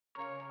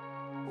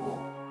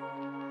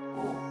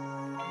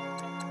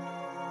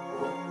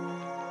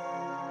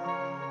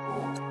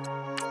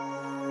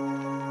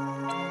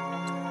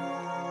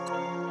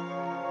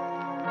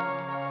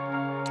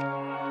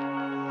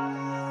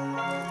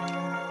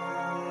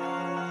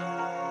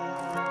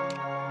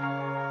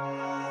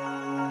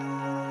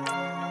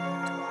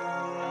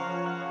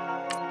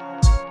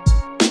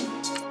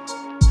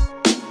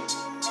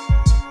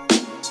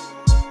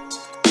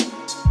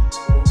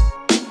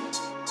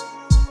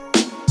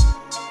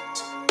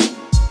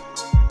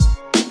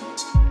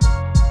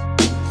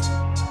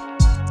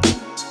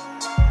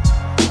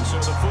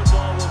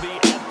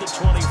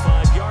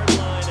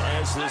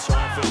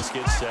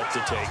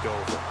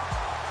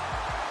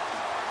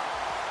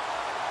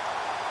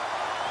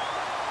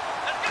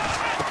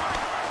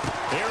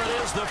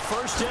Here's the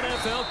first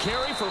NFL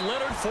carry for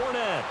Leonard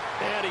Fournette.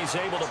 And he's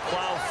able to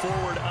plow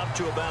forward up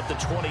to about the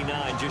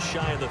 29, just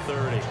shy of the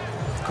 30.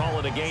 Call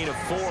it a gain of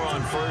 4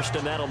 on first,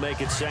 and that'll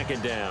make it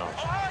second down.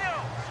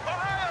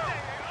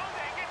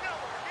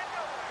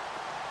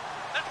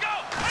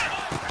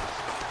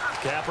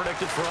 Kaepernick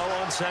to throw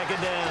on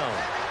second down.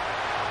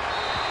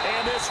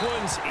 And this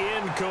one's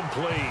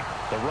incomplete.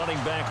 The running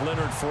back,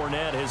 Leonard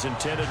Fournette, his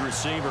intended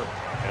receiver.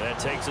 And that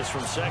takes us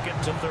from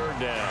second to third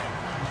down.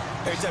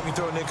 Every time you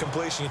throw an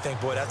incompletion, you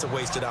think, boy, that's a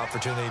wasted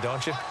opportunity,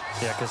 don't you?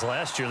 Yeah, because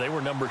last year they were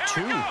number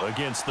 2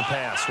 against the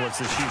pass, was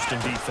this Houston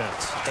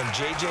defense. And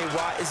J.J.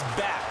 Watt is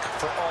back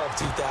for all of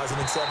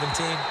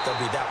 2017. They'll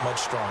be that much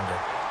stronger.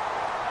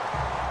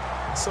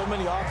 So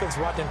many offenses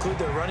want to include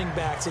their running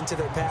backs into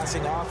their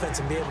passing offense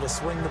and be able to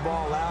swing the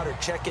ball out or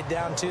check it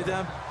down to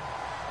them.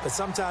 But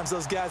sometimes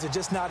those guys are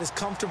just not as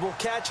comfortable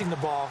catching the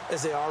ball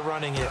as they are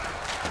running it.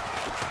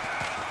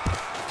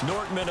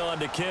 Nortman on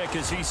to kick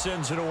as he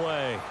sends it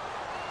away.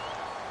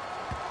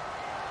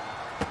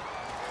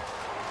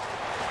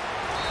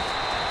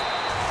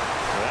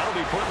 That'll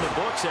be put in the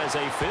books as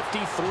a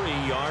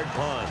 53-yard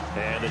punt.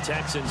 And the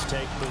Texans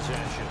take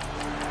possession.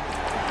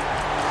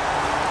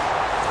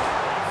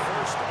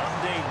 First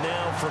update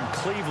now from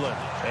Cleveland.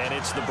 And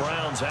it's the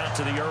Browns out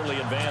to the early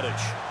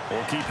advantage.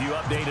 We'll keep you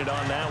updated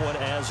on that one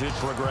as it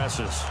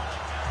progresses.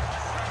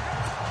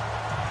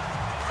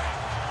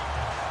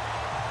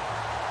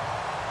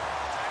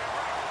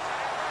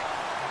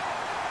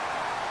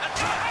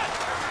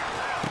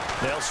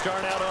 They'll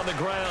start out on the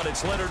ground.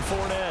 It's Leonard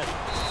Fournette.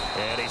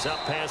 And he's up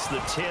past the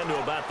 10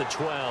 to about the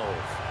 12.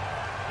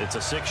 It's a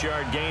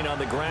 6-yard gain on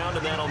the ground,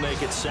 and that'll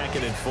make it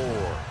second and 4.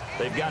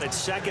 They've got it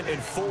second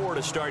and 4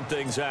 to start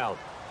things out.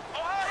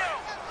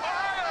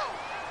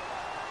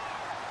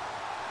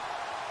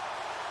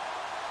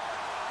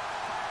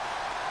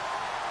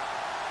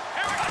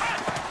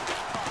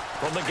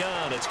 From the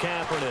gun, it's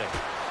Kaepernick.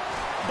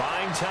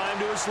 Buying time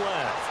to his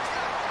left.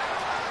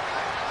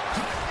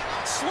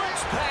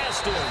 Slips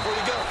past him. Where'd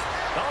he go?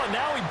 Oh,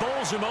 now he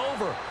bowls him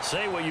over.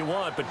 Say what you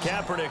want, but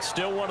Kaepernick's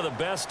still one of the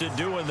best at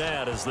doing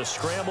that as the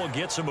scramble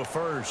gets him a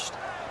first.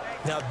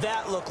 Now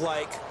that looked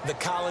like the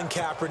Colin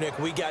Kaepernick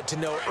we got to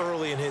know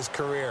early in his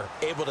career.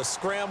 Able to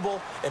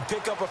scramble and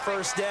pick up a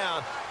first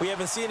down. We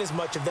haven't seen as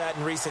much of that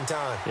in recent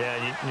time. Yeah,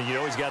 you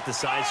always got the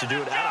size to do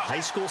it. Out of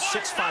high school,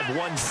 6'5",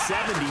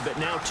 170, but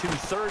now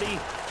 230,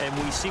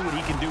 and we see what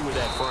he can do with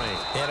that frame.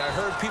 And I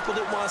heard people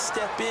didn't want to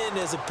step in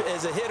as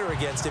a hitter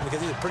against him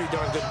because he's a pretty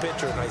darn good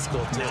pitcher in high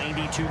school, too.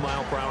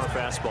 92-mile-per-hour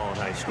fastball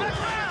in high school.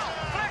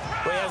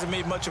 Well, he hasn't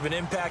made much of an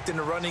impact in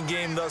the running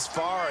game thus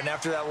far, and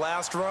after that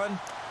last run,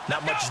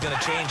 not much is going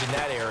to change in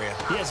that area.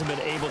 He hasn't been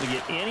able to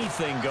get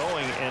anything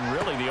going, and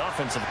really the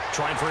offensive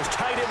trying for his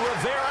tight end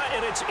Rivera,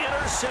 and it's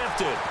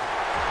intercepted.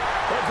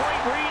 A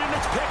great read, and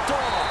it's picked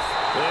off.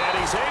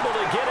 And he's able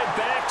to get it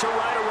back to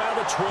right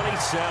around the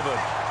 27.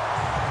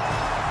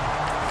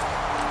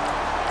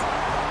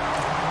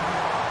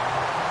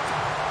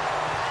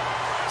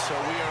 So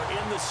we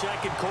are in the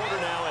second quarter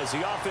now as the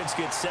offense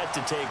gets set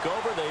to take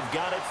over. They've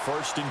got it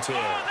 1st and 10.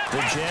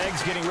 The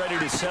Jags getting ready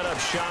to set up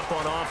shop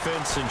on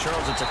offense. And,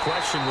 Charles, it's a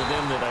question with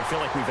them that I feel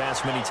like we've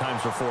asked many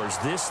times before. Is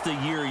this the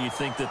year you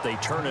think that they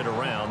turn it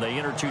around? They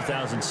enter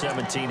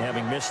 2017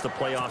 having missed the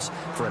playoffs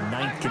for a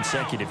 9th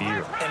consecutive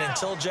year. And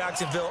until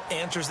Jacksonville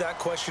answers that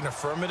question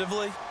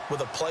affirmatively with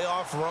a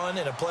playoff run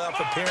and a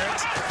playoff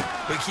appearance,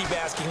 we keep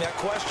asking that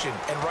question,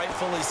 and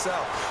rightfully so.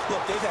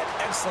 Look, they've had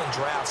excellent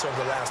drafts over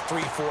the last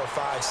 3, 4,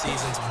 5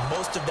 seasons,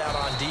 most of that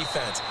on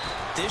defense.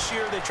 This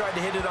year, they tried to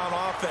hit it on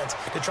offense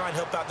to try and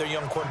help out their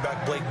young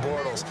quarterback, Blake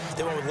Bortles.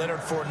 They went with Leonard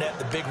Fournette,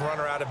 the big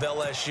runner out of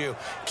LSU.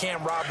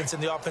 Cam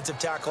Robinson, the offensive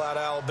tackle out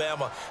of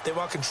Alabama. They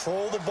want to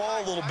control the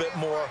ball a little bit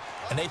more,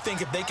 and they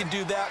think if they can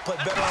do that, play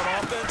better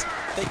on offense,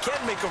 they can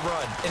make a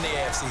run in the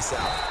AFC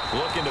South.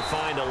 Looking to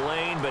find a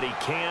lane, but he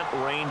can't.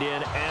 Reined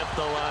in at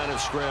the line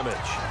of scrimmage.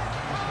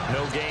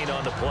 No gain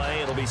on the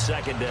play. It'll be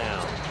second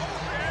down.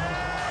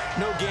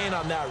 No gain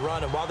on that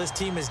run, and while this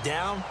team is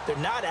down, they're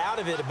not out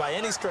of it by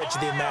any stretch of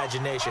the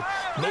imagination.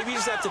 Maybe you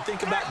just have to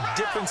think about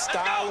different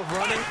style of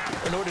running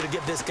in order to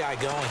get this guy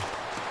going.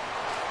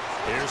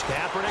 Here's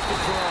Kaepernick to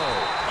throw.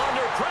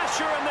 Under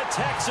pressure, and the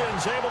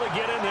Texans able to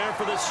get in there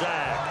for the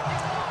sack.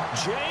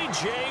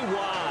 J.J.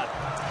 Watt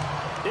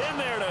in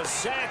there to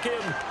sack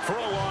him for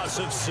a loss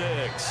of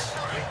 6.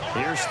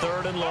 Here's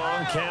 3rd and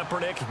long.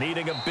 Kaepernick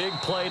needing a big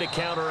play to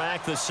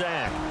counteract the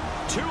sack.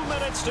 2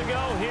 minutes to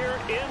go here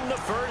in the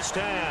first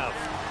half.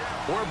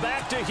 We're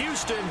back to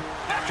Houston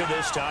after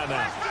this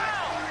timeout.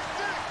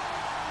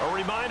 A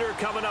reminder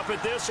coming up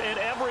at this and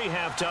every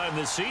halftime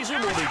this season,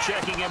 we'll be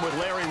checking in with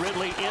Larry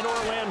Ridley in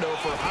Orlando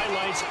for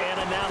highlights and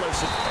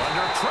analysis.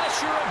 Under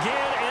pressure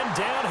again, and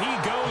down he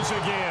goes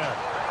again.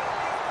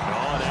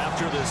 Oh, and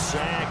after the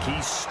sack,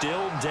 he's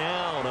still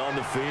down on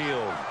the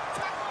field.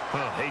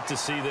 Hate to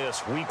see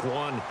this. Week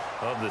 1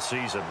 of the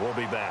season. We'll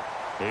be back.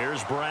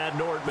 Here's Brad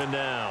Nortman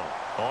now.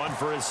 On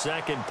for his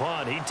second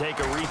punt. He'd take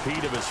a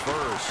repeat of his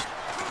first.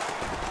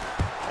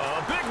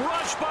 A big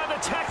rush by the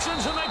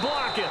Texans, and they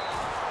block it.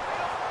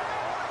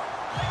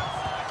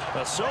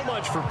 Now, so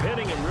much for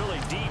pinning him really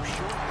deep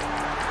short.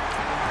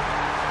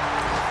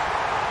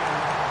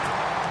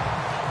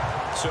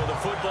 So the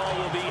football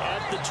will be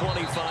at the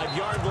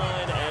 25-yard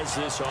line as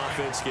this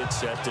offense gets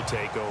set to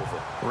take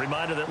over. A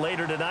reminder that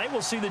later tonight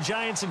we'll see the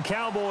Giants and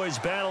Cowboys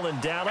battle in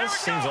Dallas.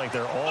 Seems like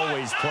they're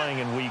always playing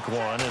in week 1.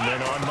 And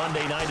then on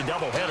Monday night, a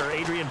doubleheader.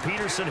 Adrian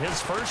Peterson,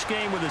 his first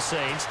game with the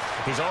Saints.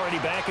 He's already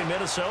back in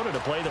Minnesota to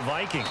play the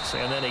Vikings.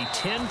 And then a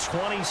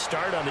 10-20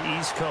 start on the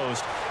East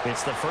Coast.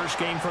 It's the first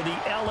game for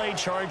the L.A.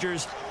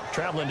 Chargers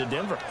traveling to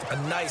Denver. A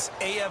nice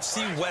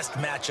AFC West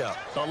matchup.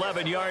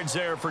 11 yards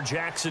there for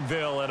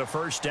Jacksonville and a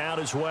first down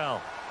as well.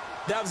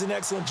 That was an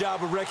excellent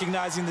job of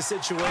recognizing the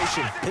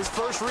situation. His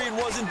first read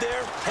wasn't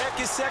there. Heck,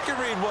 his second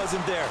read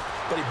wasn't there.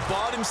 But he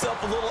bought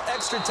himself a little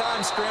extra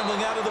time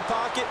scrambling out of the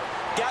pocket,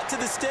 got to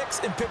the sticks,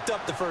 and picked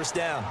up the first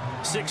down.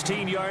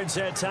 16 yards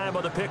that time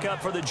on the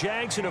pickup for the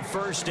Jags and a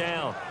first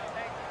down.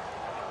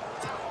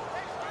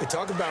 We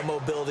talk about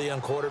mobility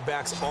on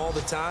quarterbacks all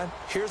the time.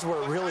 Here's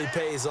where it really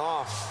pays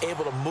off.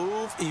 Able to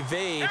move,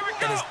 evade,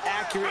 and is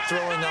accurate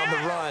throwing on the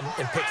run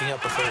and picking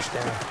up the first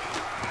down.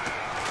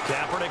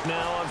 Kaepernick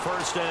now on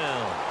first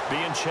down.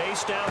 Being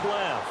chased out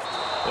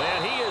left.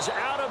 And he is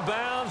out of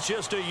bounds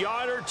just a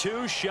yard or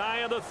two shy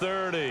of the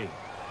 30.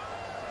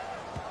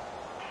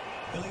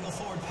 Illegal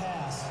forward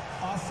pass.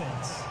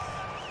 Offense.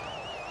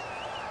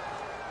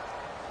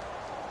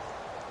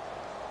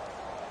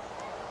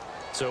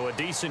 So a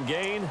decent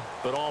gain,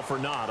 but all for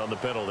naught on the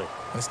penalty.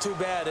 It's too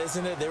bad,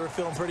 isn't it? They were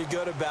feeling pretty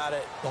good about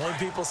it. The only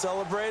people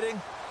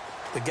celebrating,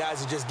 the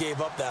guys who just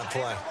gave up that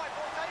play.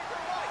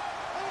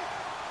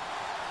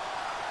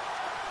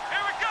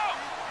 Here we go.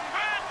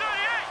 Brand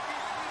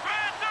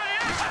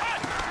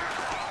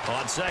 38.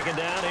 On second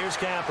down, here's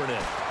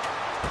Kaepernick.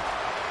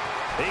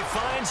 He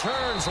finds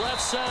Hearns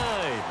left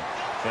side.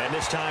 And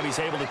this time he's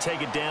able to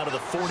take it down to the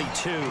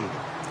 42.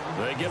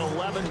 They get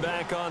 11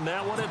 back on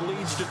that one. It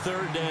leads to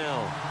third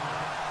down.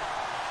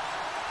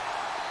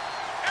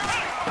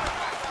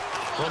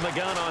 From the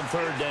gun on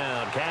third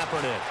down,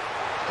 Kaepernick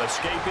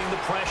escaping the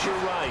pressure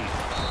right.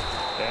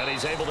 And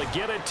he's able to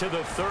get it to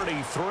the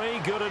 33.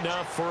 Good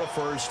enough for a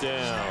first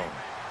down.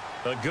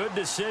 A good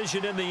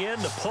decision in the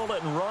end to pull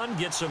it and run.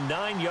 Gets him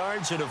 9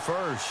 yards and a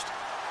first.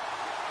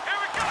 Here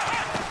we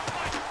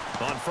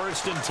go. On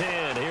first and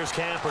 10, here's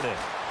Kaepernick.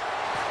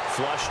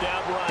 Flushed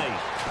out right.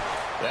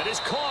 That is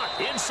caught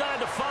inside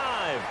the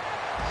 5.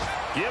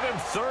 Give him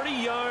 30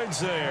 yards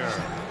there.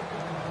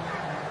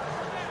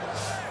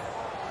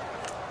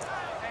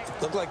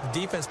 Looked like the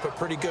defense put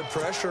pretty good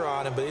pressure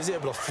on him, but he's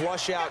able to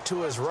flush out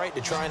to his right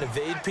to try and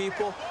evade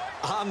people.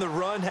 On the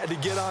run, had to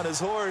get on his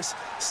horse.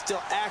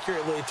 Still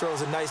accurately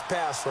throws a nice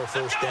pass for a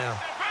first down.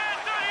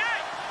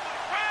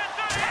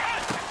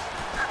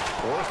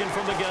 Working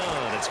from the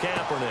gun, it's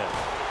Kaepernick.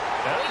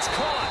 And it's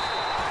caught.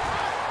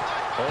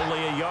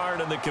 Only a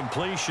yard in the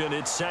completion.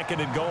 It's second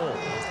and goal.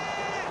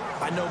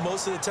 I know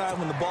most of the time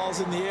when the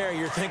ball's in the air,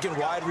 you're thinking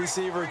wide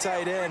receiver,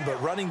 tight end,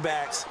 but running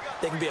backs,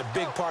 they can be a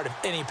big part of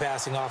any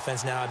passing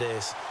offense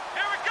nowadays.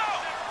 Here we go.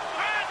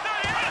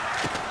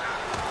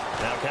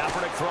 Now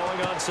Kaepernick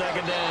throwing on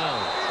second down.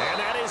 And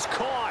that is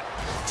caught.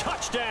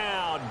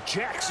 Touchdown,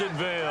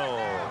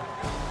 Jacksonville.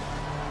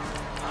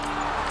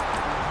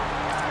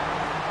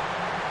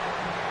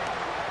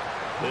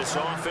 This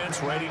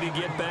offense ready to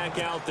get back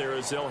out there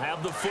as they'll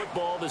have the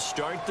football to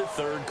start the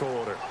third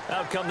quarter.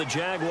 Out come the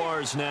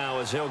Jaguars now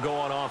as they'll go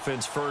on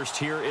offense first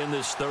here in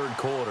this third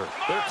quarter.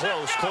 They're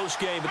close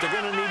game, but they're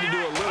going to need to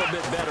do a little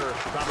bit better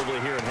probably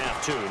here in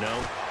half two, no?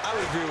 I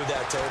would agree with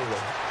that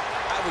totally.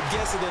 I would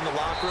guess it in the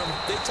locker room.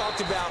 They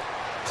talked about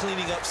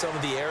cleaning up some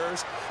of the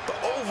errors,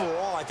 but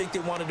overall, I think they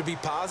wanted to be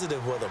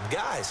positive with them.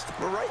 Guys,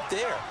 we're right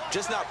there.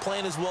 Just not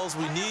playing as well as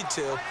we need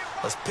to.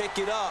 Let's pick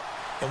it up.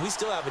 And we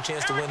still have a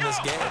chance to win this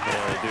game.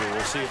 Yeah, they do.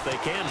 We'll see if they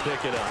can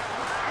pick it up.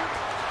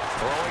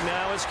 Throwing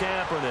now is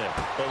Kaepernick.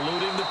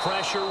 Eluding the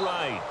pressure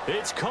right.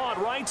 It's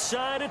caught right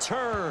side. It's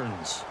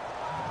Hearns.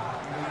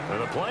 And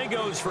the play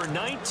goes for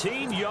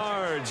 19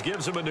 yards.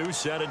 Gives him a new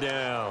set of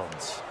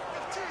downs.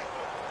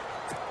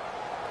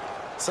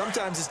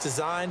 Sometimes it's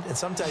designed, and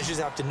sometimes you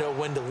just have to know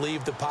when to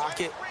leave the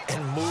pocket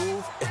and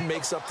move and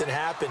make something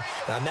happen.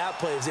 And on that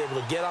play, he was able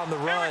to get on the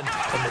run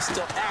and was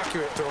still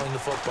accurate throwing the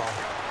football.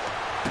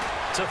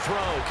 To throw,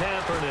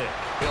 Kaepernick.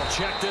 He'll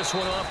check this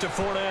one off to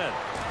Fournette.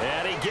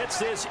 And he gets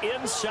this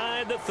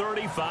inside the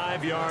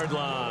 35-yard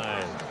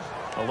line.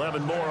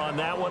 11 more on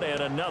that one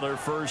and another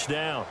first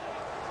down.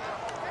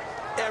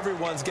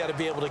 Everyone's got to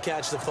be able to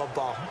catch the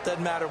football.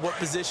 Doesn't matter what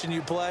position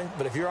you play,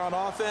 but if you're on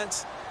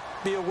offense,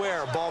 be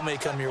aware a ball may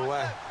come your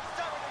way.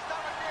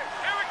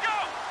 Here we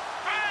go.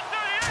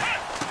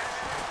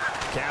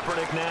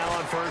 Kaepernick now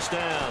on first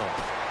down.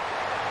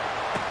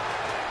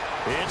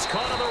 It's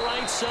caught on the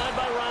right side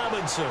by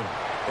Robinson.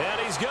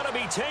 And he's going to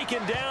be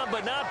taken down,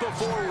 but not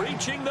before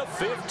reaching the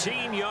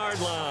 15-yard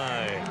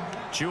line.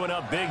 Chewing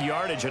up big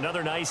yardage.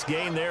 Another nice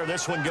gain there.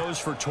 This one goes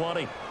for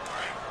 20.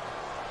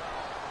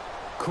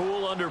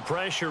 Cool under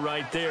pressure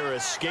right there,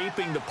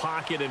 escaping the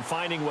pocket and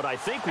finding what I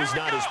think was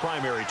not his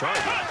primary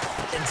target.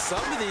 And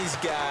some of these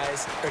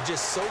guys are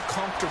just so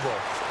comfortable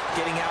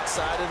getting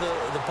outside of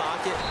the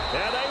pocket.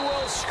 And they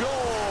will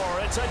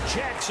score. It's a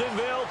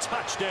Jacksonville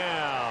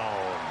touchdown.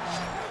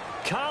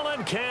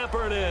 Colin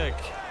Kaepernick,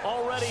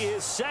 already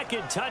his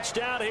second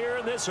touchdown here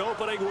in this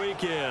opening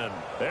weekend.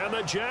 And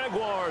the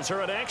Jaguars are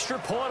an extra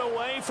point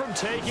away from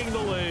taking the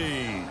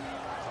lead.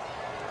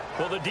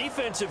 Well, the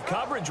defensive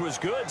coverage was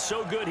good,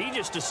 so good he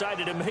just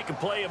decided to make a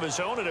play of his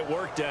own, and it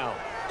worked out.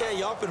 Yeah,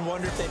 you often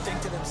wonder if they think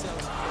to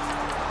themselves,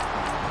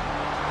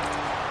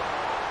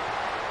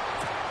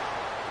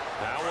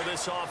 how will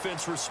this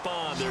offense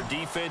respond? Their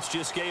defense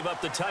just gave up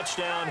the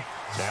touchdown.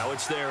 Now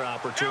it's their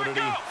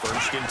opportunity.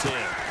 1st and 10.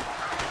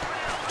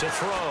 To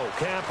throw,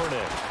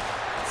 Kaepernick.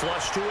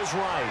 Flush to his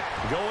right.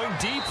 Going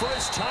deep for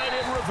his tight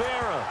end,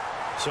 Rivera.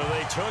 So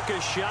they took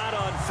a shot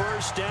on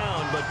 1st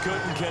down, but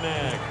couldn't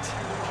connect.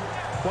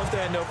 One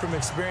thing I know from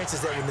experience is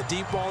that when the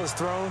deep ball is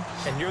thrown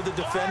and you're the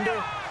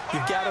defender,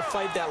 you've got to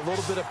fight that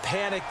little bit of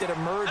panic that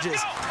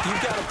emerges. You've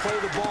got to play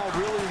the ball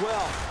really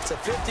well. It's a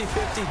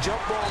 50-50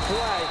 jump ball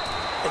play.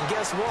 And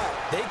guess what?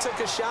 They took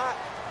a shot.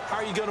 How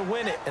are you going to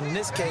win it? And in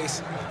this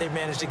case, they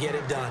managed to get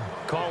it done.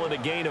 Call it a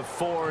gain of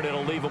 4, and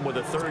it'll leave them with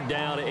a 3rd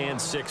down and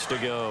 6 to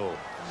go.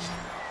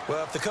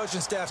 Well, if the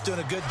coaching staff's doing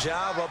a good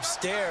job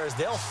upstairs,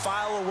 they'll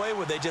file away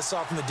what they just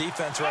saw from the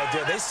defense right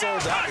there. They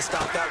sold out to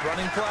stop that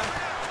running play.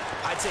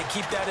 I'd say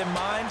keep that in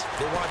mind.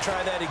 They want to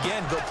try that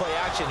again. Go play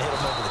action, hit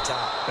them over the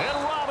top. And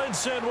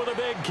Robinson with a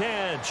big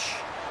catch.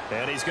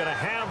 And he's going to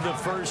have the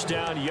 1st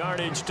down,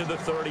 yardage to the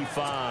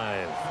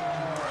 35.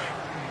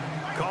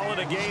 Call it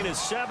a gain of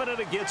 7, and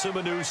it gets him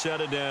a new set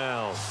of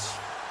downs.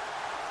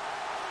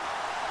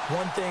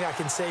 One thing I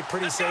can say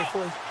pretty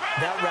safely,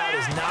 that route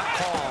is not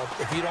called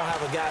if you don't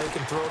have a guy who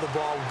can throw the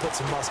ball and put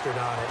some mustard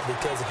on it.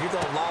 Because if you're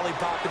going to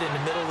lollipop it in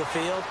the middle of the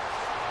field,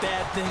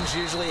 bad things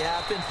usually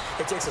happen.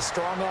 It takes a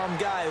strong-arm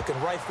guy who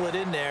can rifle it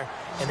in there,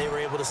 and they were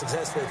able to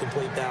successfully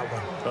complete that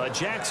one. A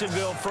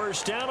Jacksonville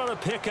 1st down on a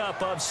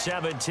pickup of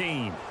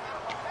 17.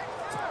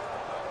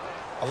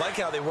 I like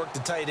how they worked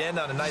the tight end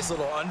on a nice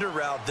little under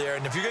route there.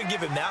 And if you're going to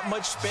give him that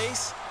much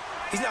space,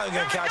 he's not even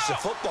going to catch the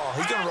football.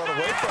 He's going to run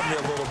away from you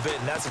a little bit,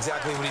 and that's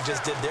exactly what he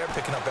just did there,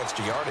 picking up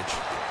extra yardage.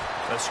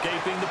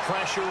 Escaping the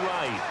pressure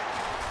right.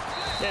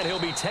 And he'll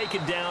be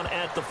taken down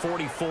at the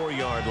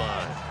 44-yard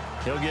line.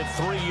 He'll get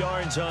 3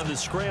 yards on the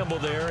scramble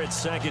there at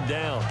 2nd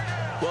down.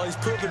 Well, he's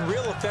proven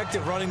real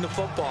effective running the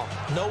football.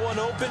 No one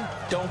open,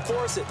 don't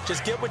force it.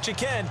 Just get what you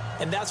can,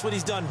 and that's what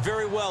he's done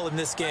very well in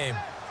this game.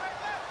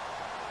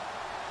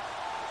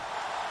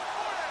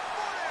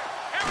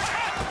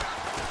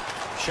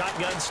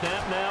 Shotgun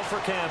snap now for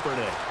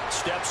Kaepernick.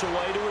 Steps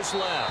away to his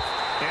left.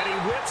 And he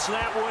whips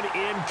that one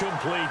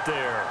incomplete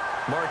there.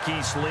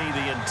 Marquise Lee,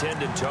 the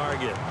intended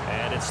target.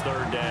 And it's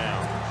 3rd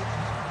down.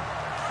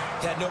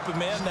 Had an open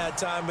man that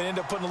time, but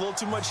ended up putting a little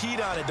too much heat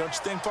on it, don't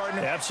you think,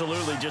 partner?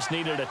 Absolutely. Just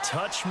needed a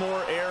touch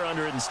more air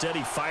under it. Instead,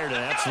 he fired an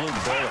absolute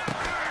bullet.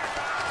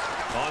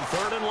 On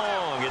 3rd and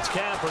long, it's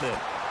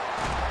Kaepernick.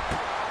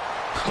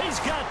 He's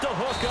got the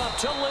hook up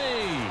to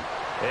Lee.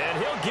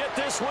 And he'll get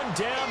this one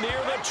down near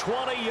the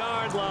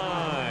 20-yard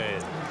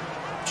line.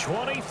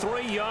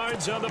 23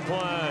 yards on the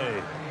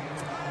play.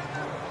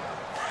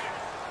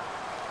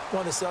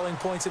 One of the selling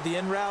points of the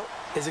in route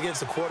is it gives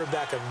the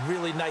quarterback a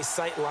really nice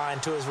sight line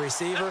to his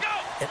receiver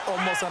and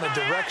almost on a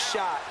direct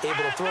shot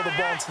able to throw the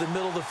ball into the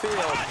middle of the field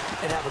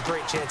and have a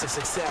great chance of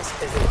success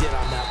as they did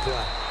on that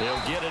play.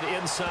 They'll get it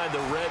inside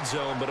the red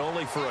zone, but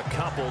only for a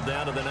couple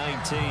down to the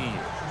 19.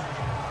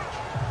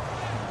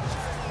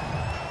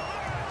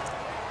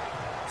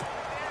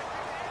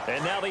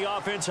 And now the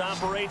offense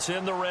operates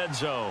in the red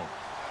zone.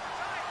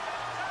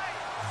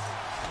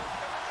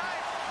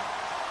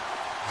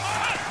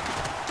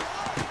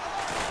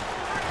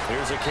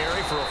 Here's a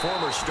carry for a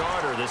former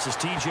starter. This is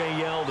T.J.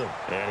 Yeldon.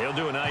 And he'll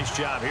do a nice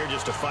job here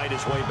just to fight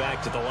his way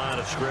back to the line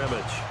of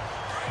scrimmage.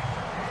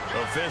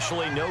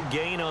 Officially no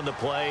gain on the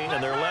play,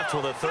 and they're left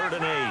with a 3rd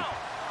and 8.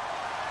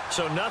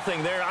 So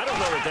nothing there. I don't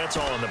know if that's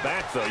all in the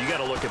back, though. You got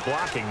to look at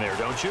blocking there,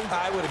 don't you?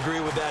 I would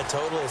agree with that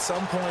totally. At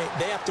some point,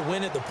 they have to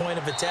win at the point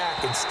of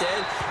attack.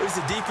 Instead, it was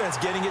the defense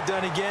getting it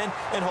done again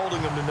and holding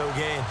them to no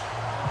gain.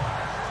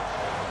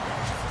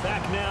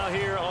 Back now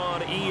here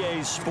on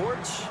EA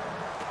Sports.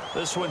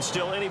 This one's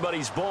still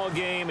anybody's ball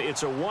game.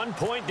 It's a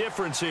 1-point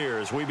difference here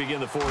as we begin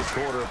the 4th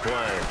quarter of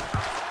play.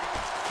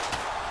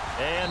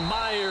 And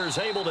Myers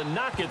able to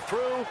knock it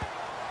through.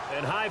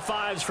 And high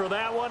fives for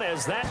that one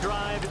as that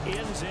drive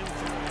ends in.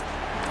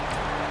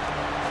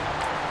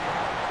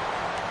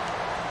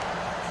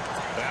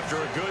 After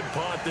a good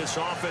punt, this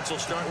offense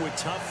will start with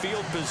tough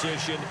field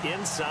position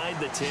inside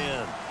the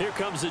 10. Here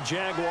comes the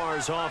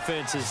Jaguars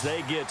offense as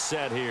they get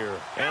set here.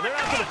 And they're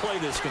not going to play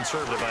this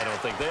conservative, I don't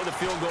think. They had the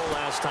field goal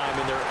last time,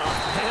 and they're up.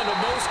 And a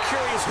most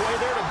curious way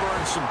there to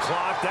burn some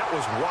clock. That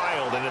was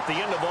wild. And at the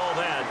end of all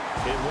that,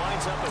 it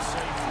winds up a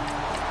safety.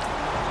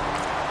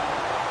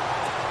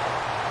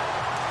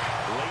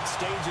 late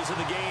stages of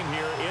the game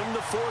here in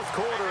the fourth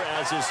quarter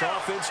as this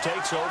offense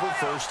takes over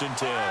 1st and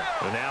 10.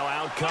 And now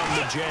out come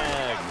the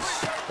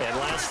Jags. And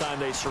last time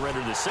they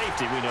surrendered the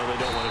safety, we know they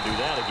don't want to do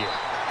that again.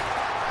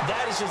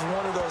 That is just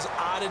one of those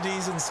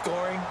oddities in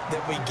scoring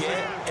that we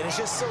get, and it's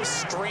just so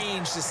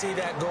strange to see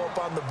that go up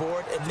on the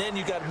board, and then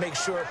you got to make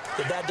sure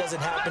that that doesn't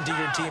happen to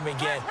your team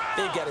again.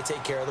 They've got to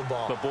take care of the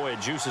ball. But, boy,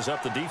 it juices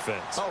up the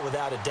defense. Oh,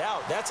 without a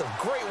doubt. That's a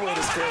great way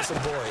to score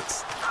some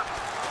points.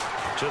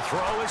 To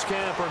throw is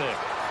Kaepernick.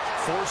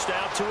 Forced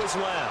out to his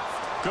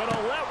left. Gonna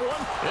let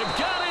one, and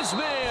got his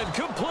man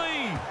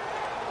complete.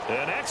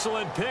 An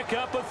excellent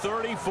pickup of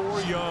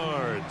 34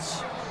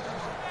 yards.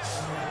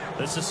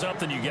 This is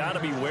something you got to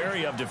be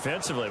wary of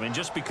defensively. I mean,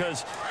 just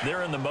because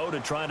they're in the mode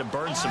of trying to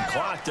burn some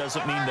clock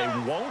doesn't mean they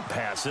won't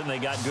pass it, and they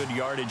got good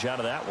yardage out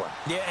of that one.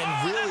 Yeah, and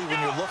really,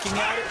 when you're looking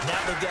at it, now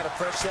they've got a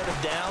fresh set of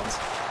downs.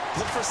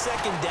 Look for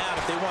 2nd down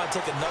if they want to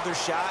take another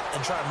shot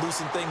and try and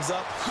loosen things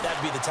up.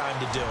 That'd be the time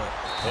to do it.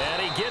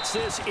 And he gets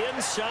this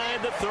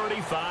inside the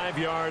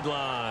 35-yard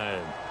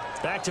line.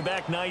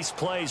 Back-to-back nice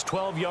plays,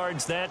 12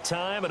 yards that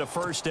time and a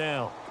 1st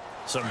down.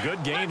 Some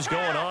good games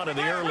going on in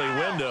the early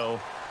window.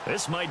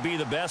 This might be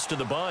the best of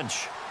the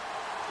bunch.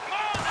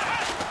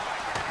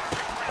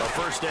 A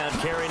 1st down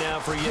carry now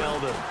for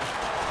Yeldon.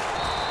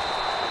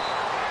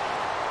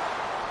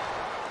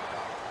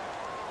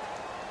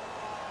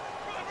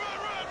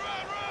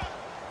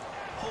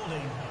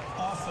 Holding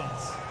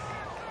offense.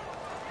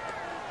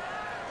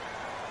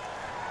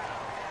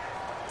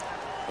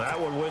 That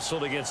one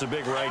whistled against a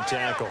big right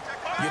tackle.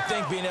 You'd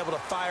think being able to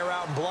fire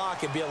out and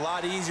block it'd be a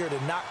lot easier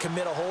to not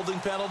commit a holding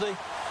penalty,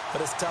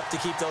 but it's tough to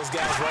keep those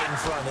guys right in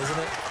front, isn't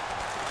it?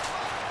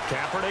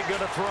 Kaepernick going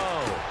to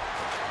throw.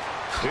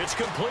 It's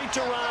complete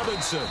to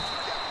Robinson.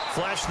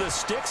 Flashed the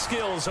stick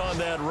skills on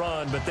that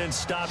run, but then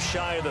stopped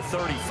shy of the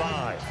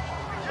 35.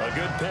 A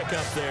good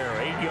pickup there.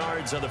 8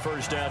 yards on the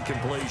 1st down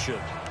completion.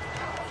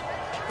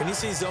 When you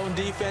see zone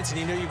defense and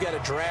you know you've got a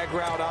drag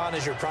route on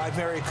as your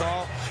primary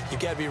call, you've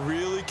got to be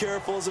really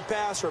careful as a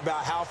passer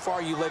about how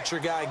far you let your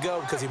guy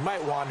go because he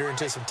might wander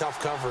into some tough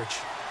coverage.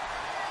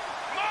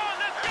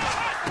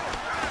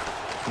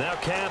 Now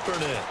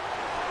Kaepernick.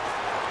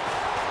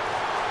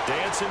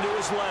 Dancing to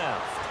his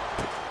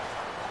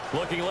left.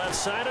 Looking left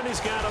side, and he's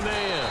got a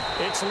man.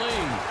 It's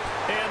Lee.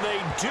 And they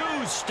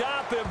do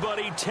stop him, but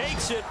he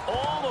takes it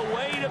all the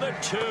way to the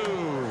 2.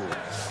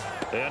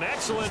 An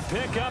excellent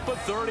pickup of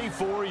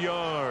 34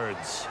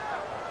 yards.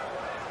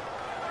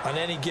 On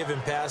any given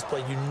pass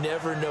play, you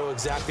never know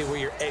exactly where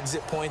your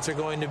exit points are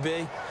going to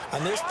be.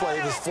 On this play,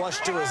 it was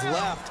flushed to his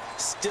left,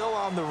 still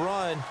on the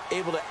run,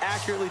 able to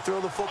accurately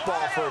throw the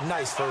football for a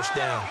nice 1st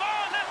down.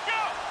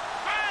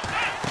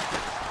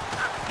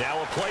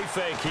 Now a play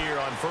fake here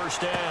on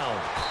 1st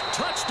down.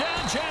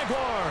 Touchdown,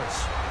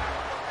 Jaguars.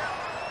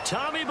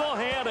 Tommy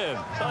Bohannon,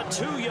 a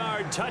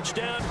 2-yard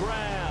touchdown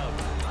grab.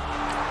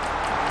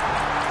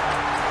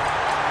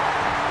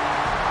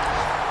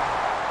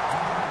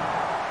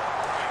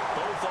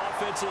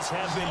 Offenses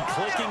have been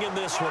clicking in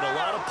this one. A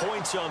lot of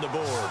points on the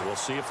board. We'll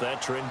see if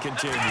that trend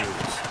continues.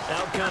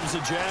 Out comes the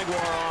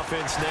Jaguar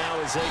offense now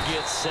as they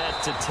get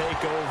set to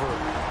take over.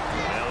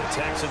 Now the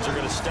Texans are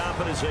going to stop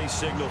it as they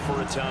signal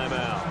for a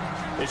timeout.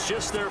 It's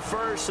just their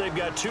first. They've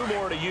got 2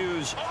 more to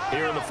use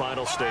here in the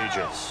final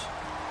stages.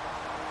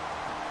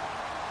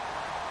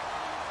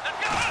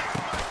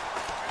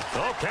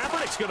 Oh,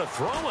 Kaepernick's going to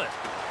throw it.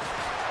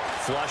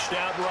 Flushed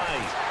out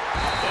right.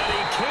 And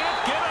he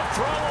can't get a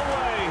throw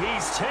away.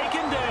 He's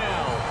taken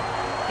down.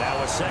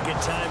 Now a 2nd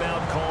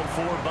timeout called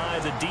for by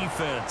the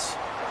defense.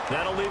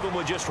 That'll leave him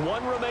with just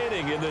 1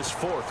 remaining in this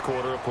 4th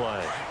quarter of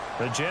play.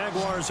 The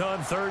Jaguars on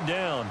 3rd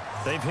down.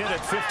 They've hit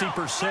it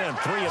 50%,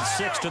 3 of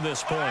 6 to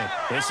this point.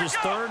 This is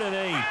 3rd and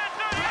 8.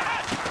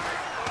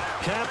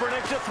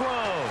 Kaepernick to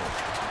throw.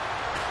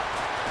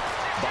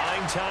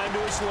 Buying time to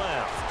his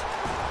left.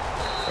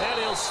 And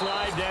he'll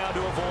slide down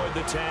to avoid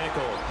the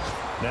tackle.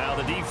 Now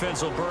the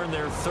defense will burn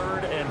their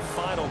 3rd and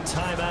final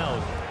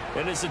timeout.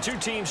 And as the 2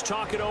 teams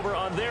talk it over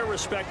on their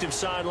respective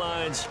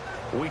sidelines,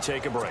 we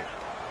take a break.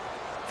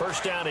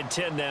 1st down and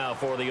 10 now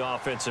for the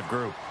offensive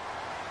group.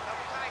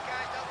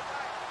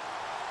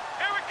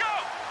 Here we go.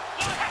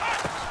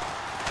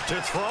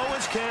 To throw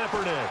is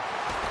Kaepernick.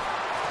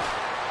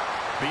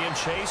 Being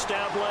chased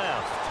out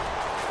left.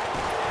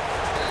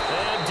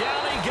 And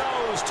down he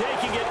goes,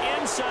 taking it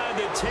inside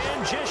the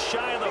 10, just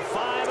shy of the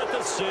 5 at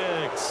the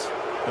 6.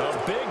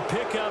 A big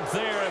pickup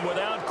there, and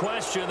without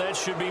question, that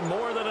should be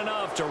more than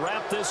enough to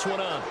wrap this one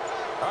up.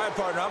 All right,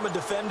 partner, I'm a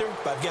defender,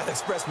 but I've got to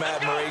express my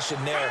admiration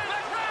there.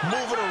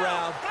 Moving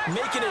around,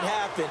 making it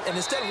happen, and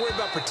instead of worrying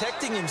about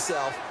protecting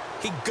himself,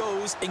 he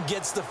goes and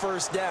gets the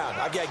 1st down.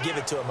 I've got to give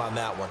it to him on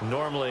that one.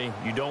 Normally,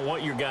 you don't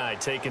want your guy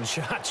taking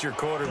shots, your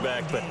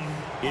quarterback, but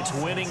it's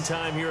winning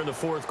time here in the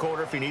 4th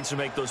quarter. If he needs to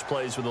make those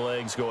plays with the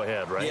legs, go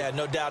ahead, right? Yeah,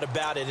 no doubt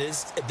about it.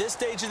 At this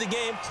stage of the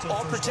game,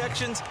 all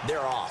protections,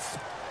 they're off.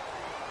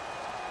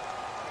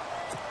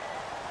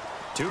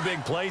 2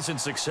 big plays in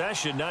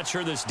succession. Not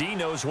sure this D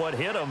knows what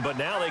hit him, but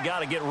now they got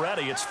to get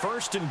ready. It's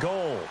 1st and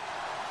goal.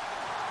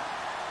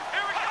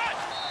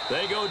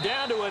 They go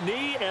down to a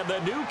knee, and the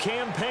new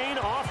campaign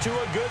off to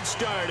a good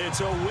start. It's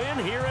a win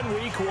here in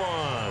Week 1.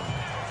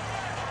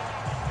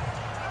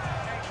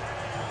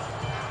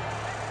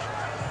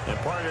 And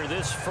partner,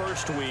 this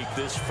first week,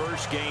 this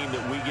first game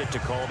that we get to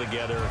call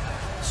together,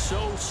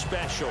 so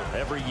special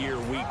every year,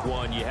 Week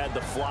 1. You had the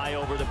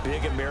flyover, the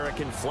big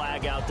American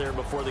flag out there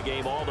before the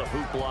game, all the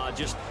hoopla,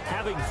 just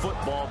having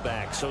football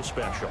back, so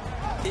special.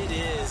 It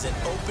is an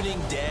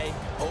opening day,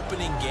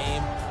 opening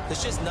game.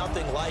 There's just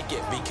nothing like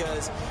it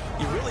because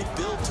you really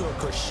build to a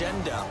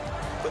crescendo.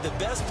 But the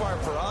best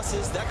part for us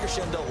is that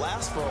crescendo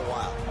lasts for a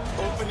while.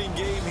 Opening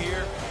game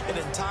here, an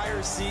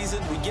entire season.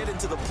 We get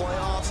into the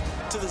playoffs,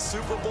 to the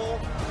Super Bowl.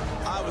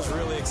 I was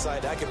really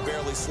excited. I could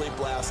barely sleep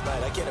last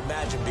night. I can't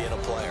imagine being a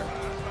player.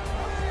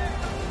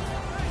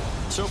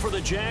 So for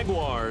the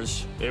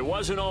Jaguars, it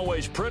wasn't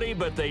always pretty,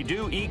 but they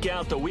do eke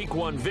out the Week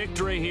 1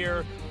 victory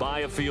here by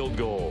a field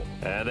goal.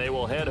 And they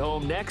will head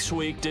home next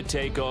week to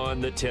take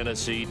on the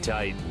Tennessee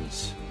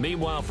Titans.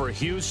 Meanwhile, for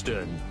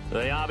Houston,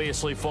 they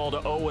obviously fall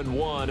to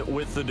 0-1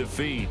 with the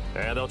defeat.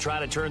 And they'll try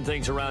to turn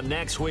things around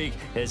next week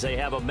as they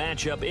have a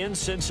matchup in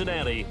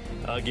Cincinnati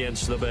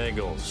against the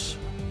Bengals.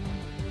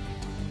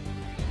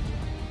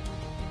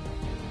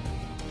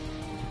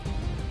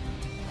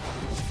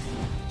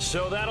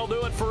 So that'll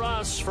do it for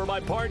us. For my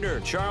partner,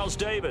 Charles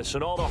Davis,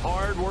 and all the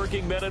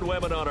hard-working men and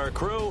women on our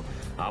crew,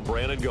 I'm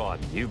Brandon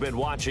Gaudin. You've been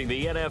watching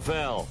the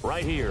NFL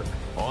right here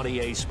on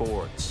EA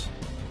Sports.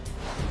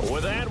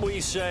 With that, we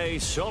say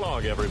so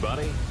long,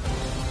 everybody.